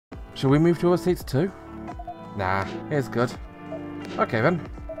Shall we move to our seats too? Nah, here's good. Okay then.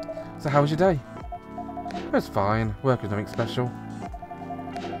 So how was your day? It was fine. Work was nothing special.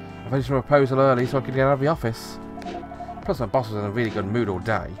 I finished my proposal early so I could get out of the office. Plus my boss was in a really good mood all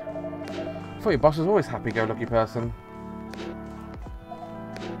day. I thought your boss was always a happy-go-lucky person.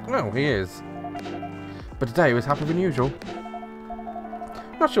 Well, he is. But today he was happier than usual.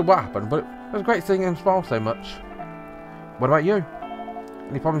 Not sure what happened, but it was great seeing him smile so much. What about you?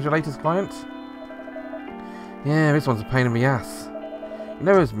 Any problems with your latest client? Yeah, this one's a pain in the ass. You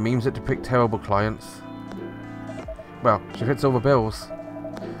know those memes that depict terrible clients? Well, she fits all the bills.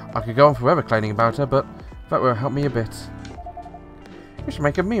 I could go on forever complaining about her, but that will help me a bit. We should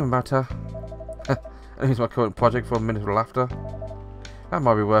make a meme about her. And here's my current project for a minute of laughter. That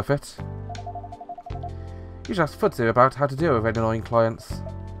might be worth it. You should ask Fudce about how to deal with annoying clients.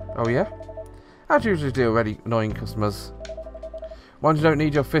 Oh yeah? How do you usually deal with annoying customers? Ones you don't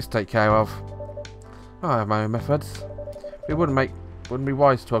need your fist to take care of. I have my own methods. It wouldn't be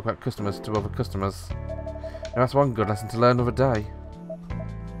wise to talk about customers to other customers. And that's one good lesson to learn of a day.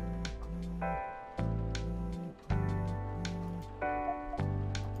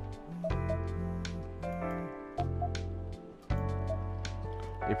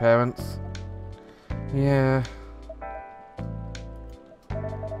 Your parents? Yeah.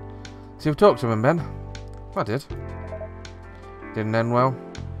 So you've talked to them, Ben? I did. Didn't end well?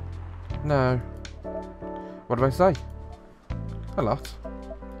 No. What did I say? A lot.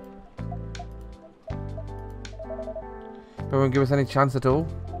 They won't give us any chance at all?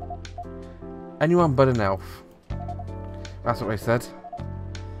 Anyone but an elf. That's what they said.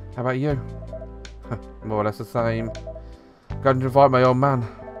 How about you? More or less the same. Going to invite my old man.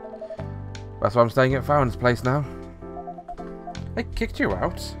 That's why I'm staying at Farron's place now. They kicked you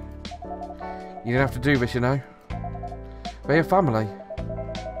out? You didn't have to do this, you know. They're your family.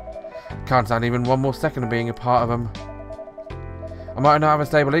 Can't stand even one more second of being a part of them. I might not have a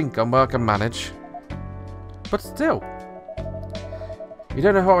stable income where I can manage. But still. You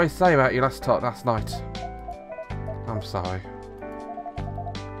don't know what I say about you last night. I'm sorry.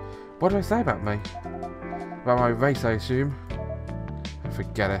 What did I say about me? About my race, I assume?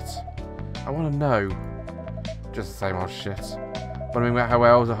 Forget it. I want to know. Just the same old shit. Wondering about how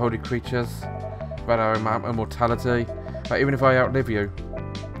elves are holy creatures. About our immortality. About even if I outlive you.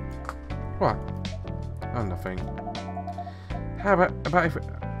 What? Oh, nothing. How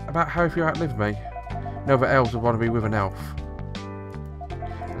about how if you outlive me? No other elves would want to be with an elf.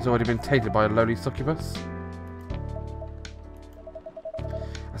 Has already been tainted by a lowly succubus.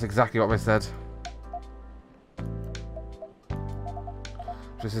 That's exactly what they said.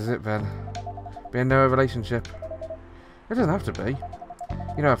 This is it then. Be in no relationship. It doesn't have to be.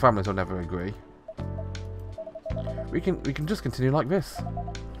 You know our families will never agree. We can just continue like this.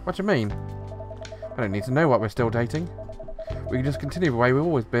 What do you mean? I don't need to know what we're still dating. We can just continue the way we've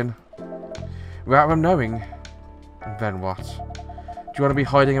always been. Without them knowing. And then what? Do you want to be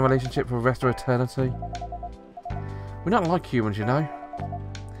hiding a relationship for the rest of eternity? We're not like humans, you know.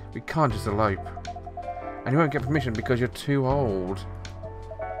 We can't just elope. And you won't get permission because you're too old.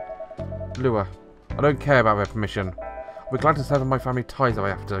 Lua, I don't care about their permission. I'll be glad to sever my family ties if I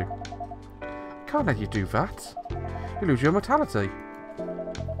have to. I can't let you do that. You lose your immortality.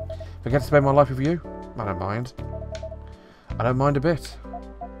 If I get to spend my life with you, I don't mind. I don't mind a bit.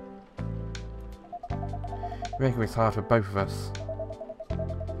 You're making this hard for both of us.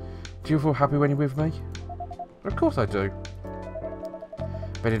 Do you feel happy when you're with me? Of course I do.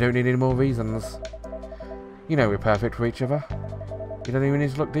 But you don't need any more reasons. You know we're perfect for each other. You don't even need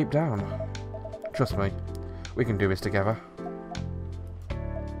to look deep down. Trust me, we can do this together.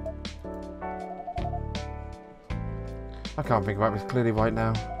 I can't think about this clearly right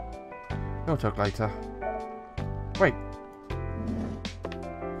now. We'll talk later. Wait.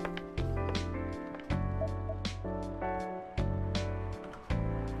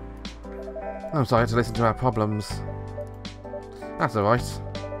 I'm sorry to listen to our problems. That's alright.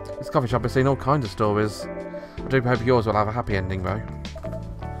 This coffee shop has seen all kinds of stories. I do hope yours will have a happy ending though.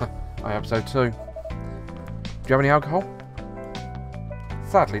 I hope so too. Do you have any alcohol?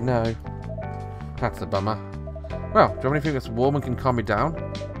 Sadly, no. That's a bummer. Well, do you have anything that's warm and can calm me down?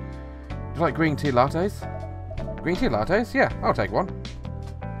 Do you like green tea lattes? Green tea lattes? Yeah, I'll take one.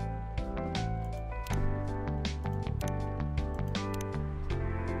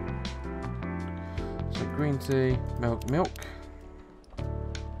 So green tea, milk.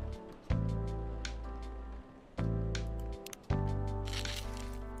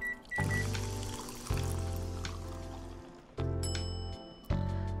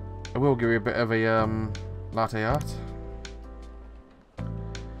 I will give you a bit of a latte art.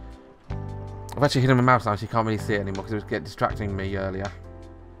 I've actually hidden my mouse now so you can't really see it anymore because it was getting distracting me earlier.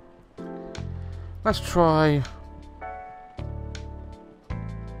 Let's try...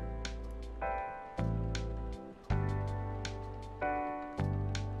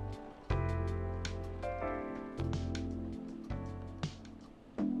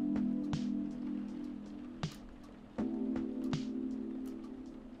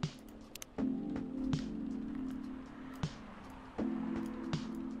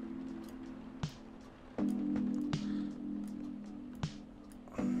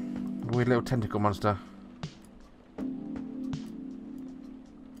 weird little tentacle monster.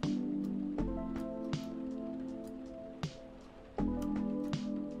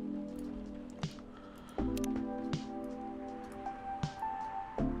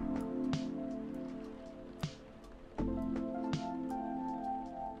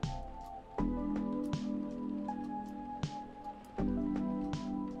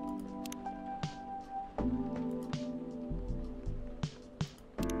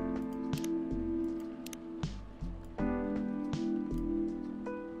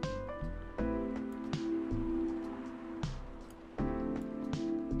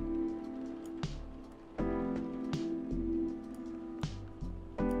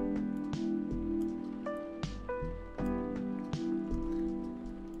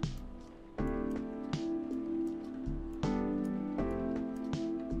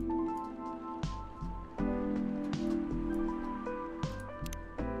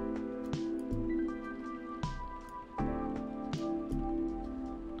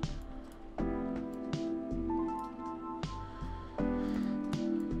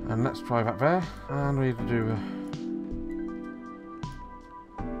 And let's try that there, and we need to do...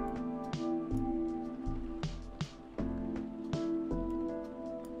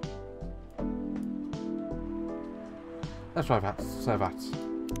 let's try that, so that.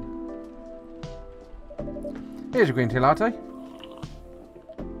 Here's your green tea latte.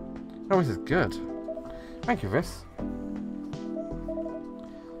 Oh, this is good. Thank you for this.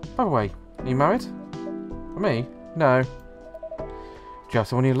 By the way, are you married? Me? No. Do you have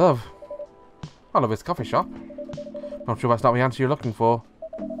someone you love? I love this coffee shop. Not sure that's not the answer you're looking for.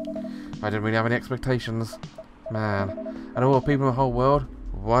 I didn't really have any expectations. Man, and all the people in the whole world,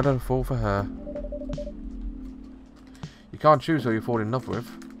 why did I fall for her? You can't choose who you fall in love with.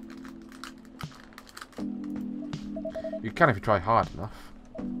 You can if you try hard enough.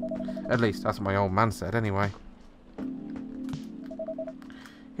 At least, that's what my old man said anyway.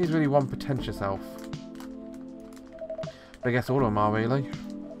 He's really one pretentious elf. But I guess all of them are, really.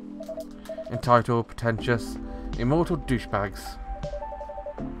 Entitled, pretentious, immortal douchebags.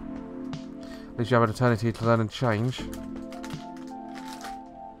 At least you have an eternity to learn and change.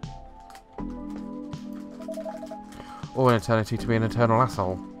 Or an eternity to be an eternal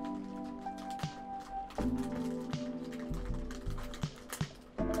asshole.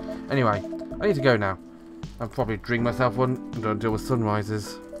 Anyway, I need to go now. I'll probably drink myself one until the sun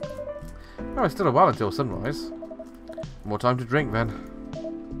rises. Oh, it's still a while until sunrise. More time to drink then.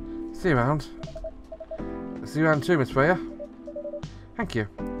 See you around. See you around too, Miss Freya. Thank you.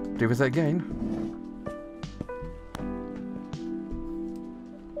 Do visit again.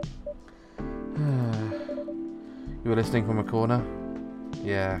 You were listening from a corner?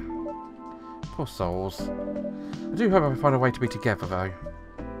 Yeah. Poor souls. I do hope I find a way to be together though.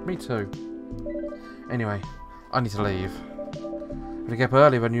 Me too. Anyway, I need to leave. I'm gonna get up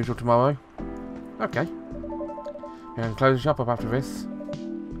earlier than usual tomorrow. Okay. I'm going to close the shop up after this.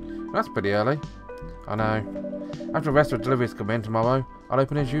 That's pretty early. I know. After the rest of the deliveries come in tomorrow, I'll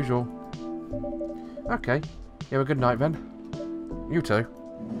open as usual. Okay. You have a good night then. You too.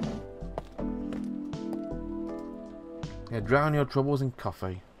 Yeah, drown your troubles in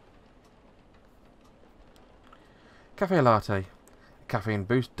coffee. Cafe latte. A caffeine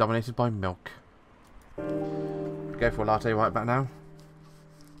boost dominated by milk. Go for a latte right back now.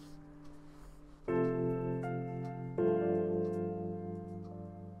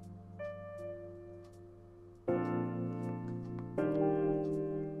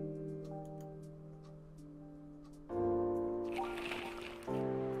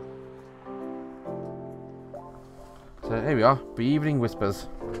 So here we are, the Evening Whispers.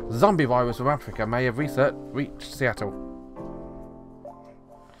 Zombie virus from Africa may have reached Seattle.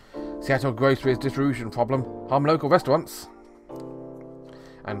 Seattle groceries distribution problem harm local restaurants.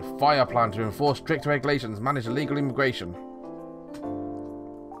 And fire plan to enforce strict regulations manage illegal immigration.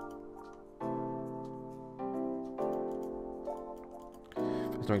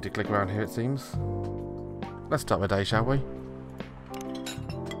 There's nothing to click around here, it seems. Let's start the day, shall we?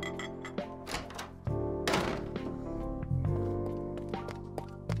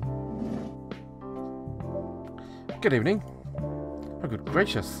 Good evening. Oh, good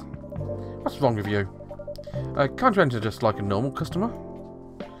gracious. What's wrong with you? Can't you enter just like a normal customer?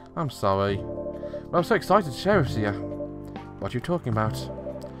 I'm sorry. But I'm so excited to share it with you. What are you talking about?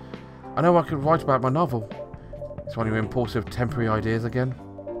 I know I could write about my novel. It's one of your impulsive temporary ideas again.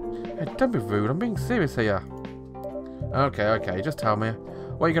 Hey, don't be rude. I'm being serious here. Okay. Just tell me.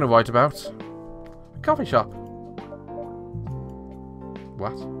 What are you going to write about? A coffee shop.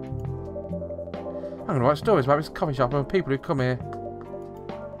 What? I'm going to write stories about this coffee shop and people who come here.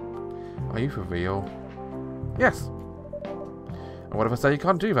 Are you for real? Yes. And what if I say you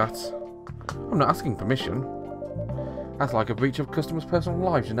can't do that? I'm not asking permission. That's like a breach of customers' personal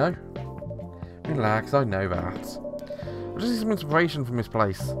lives, you know? Relax, I know that. I just need some inspiration from this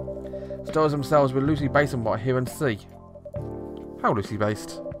place. Stories themselves were loosely based on what I hear and see. How loosely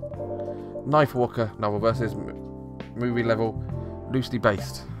based? Knife Walker novel versus movie level loosely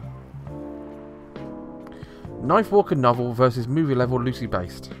based. Knife Walker novel versus movie level loosely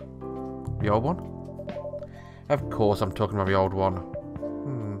based. The old one? Of course I'm talking about the old one.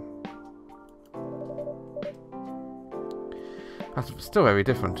 That's still very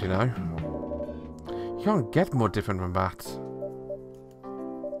different, you know. You can't get more different than that.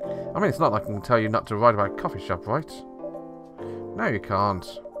 I mean, it's not like I can tell you not to write about a coffee shop, right? No, you can't.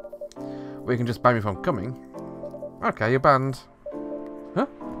 Well, you can just ban me from coming. Okay, you're banned. Huh?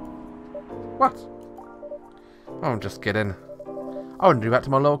 What? Oh, I'm just kidding. I wouldn't do that to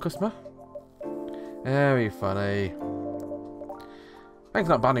my loyal customer. Very funny. Thanks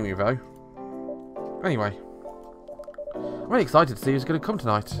for not banning me, though. Anyway. I'm really excited to see who's going to come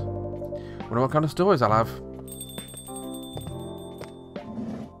tonight. Wonder what kind of stories I'll have.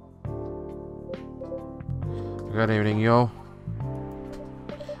 Good evening, y'all.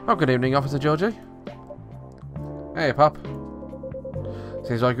 Oh, good evening, Officer Georgie. Hey, Pop.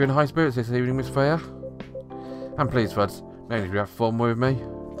 Seems like you're in high spirits this evening, Miss Freya. And please, Fudce, no need to have fun with me.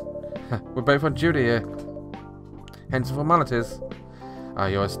 We're both on duty here. Hence the formalities. Oh,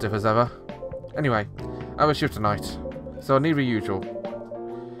 you're as stiff as ever. Anyway, I have a shift tonight, so I need the usual.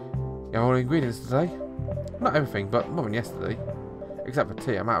 You have all the ingredients today? Not everything, but more than yesterday. Except for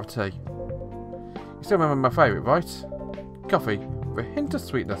tea, I'm out of tea. You still remember my favourite, right? Coffee, with a hint of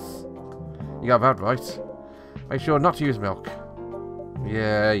sweetness. You got that right. Make sure not to use milk.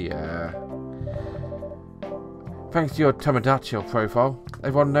 Yeah. Thanks to your Tomodachi profile,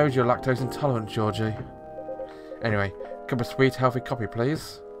 everyone knows you're lactose intolerant, Georgie. Anyway, cup of sweet, healthy coffee,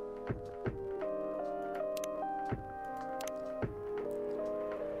 please.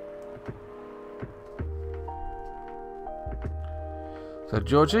 So,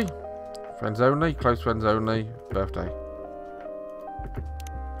 Georgie, friends only, close friends only, birthday.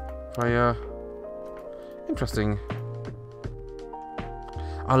 Freya. Interesting.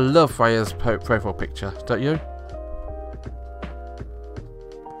 I love Freya's profile picture, don't you?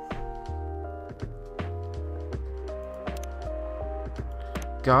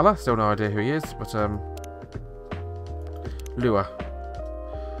 Gala, still no idea who he is, but Lua.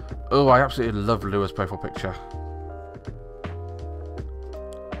 Oh, I absolutely love Lua's profile picture.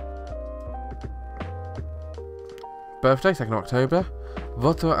 Birthday, 2nd October.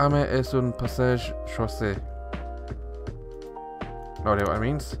 Votre âme est un passage chaussé. No idea what that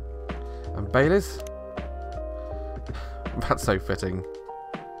means. And Bailey's. That's so fitting.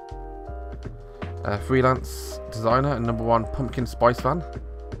 Freelance designer and #1 pumpkin spice fan.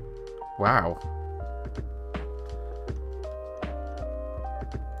 Wow.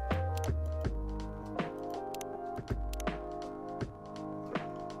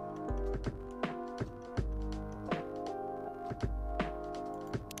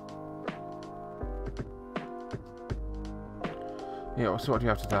 Yeah, so what do we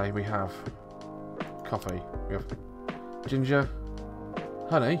have today? We have coffee. We have ginger,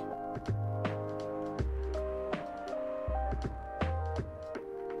 honey.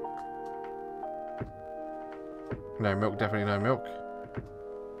 No milk, definitely no milk.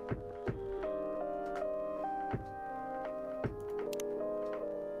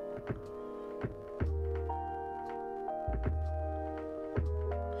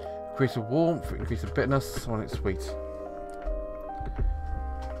 Increase the warmth, increase the bitterness, I want it sweet.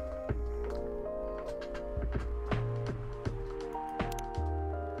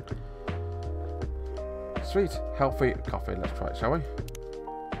 Sweet, healthy coffee. Let's try it, shall we?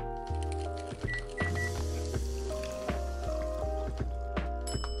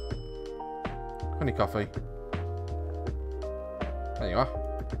 Honey coffee. There you are.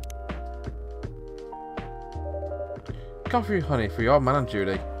 Coffee with honey for your man and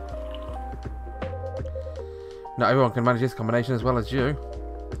Judy. Not everyone can manage this combination as well as you.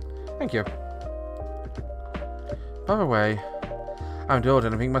 Thank you. By the way, I haven't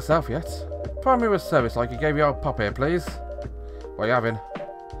ordered anything myself yet. Provide me with service like you gave your old pop here, please. What are you having?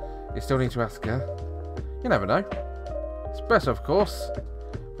 You still need to ask her. You never know. Espresso, of course.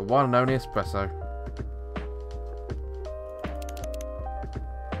 The one and only espresso.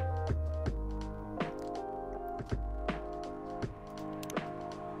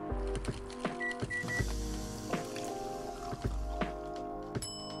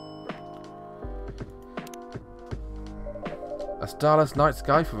 A starless night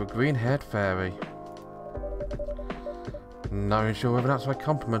sky for a green-haired fairy. Not even sure whether that's my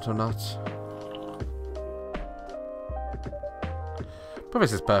compliment or not. But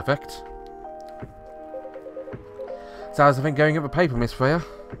this is perfect. So how's the thing going at the paper, Miss Freya?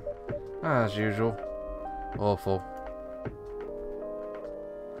 As usual. Awful.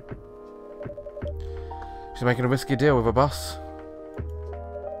 She's making a risky deal with her boss.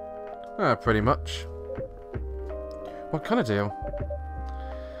 Pretty much. What kind of deal?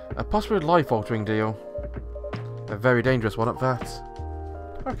 A possibly life-altering deal. A very dangerous one at that.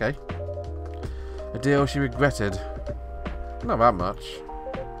 Okay. A deal she regretted. Not that much.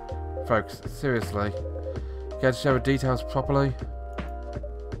 Folks, seriously. Care to share the details properly?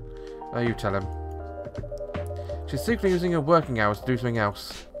 Oh, you tell him. She's secretly using her working hours to do something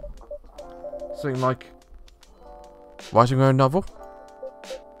else. Something like writing her own novel?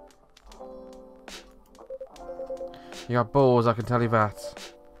 You got balls, I can tell you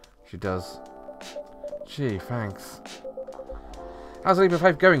that. She does. Gee, thanks. How's the leap of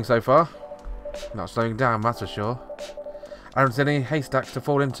faith going so far? Not slowing down, that's for sure. I don't see any haystacks to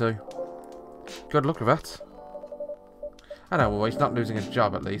fall into. Good luck with that. I know, well, he's not losing a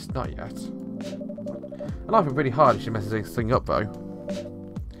job at least, not yet. And I've been pretty hard if she messes this thing up though.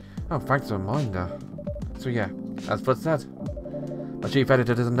 Oh, thanks for the reminder. So yeah, as Fudce said, my chief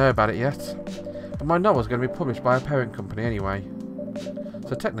editor doesn't know about it yet. But my novel's going to be published by a parent company anyway.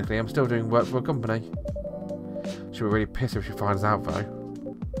 So technically I'm still doing work for a company. She'll be really pissed if she finds out though.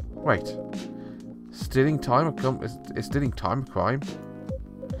 Wait. Stealing time is stealing time a crime?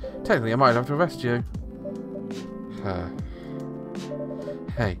 Technically I might have to arrest you.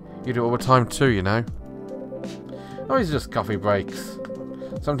 Hey, you do it all the time too, you know. Oh, these are just coffee breaks.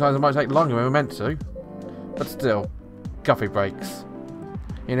 Sometimes it might take longer than we're meant to. But still, coffee breaks.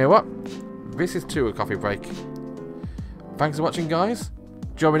 You know what? This is too a coffee break. Thanks for watching, guys.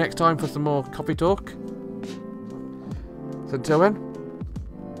 Join me next time for some more coffee talk. So until then,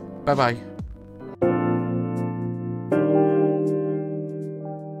 bye bye.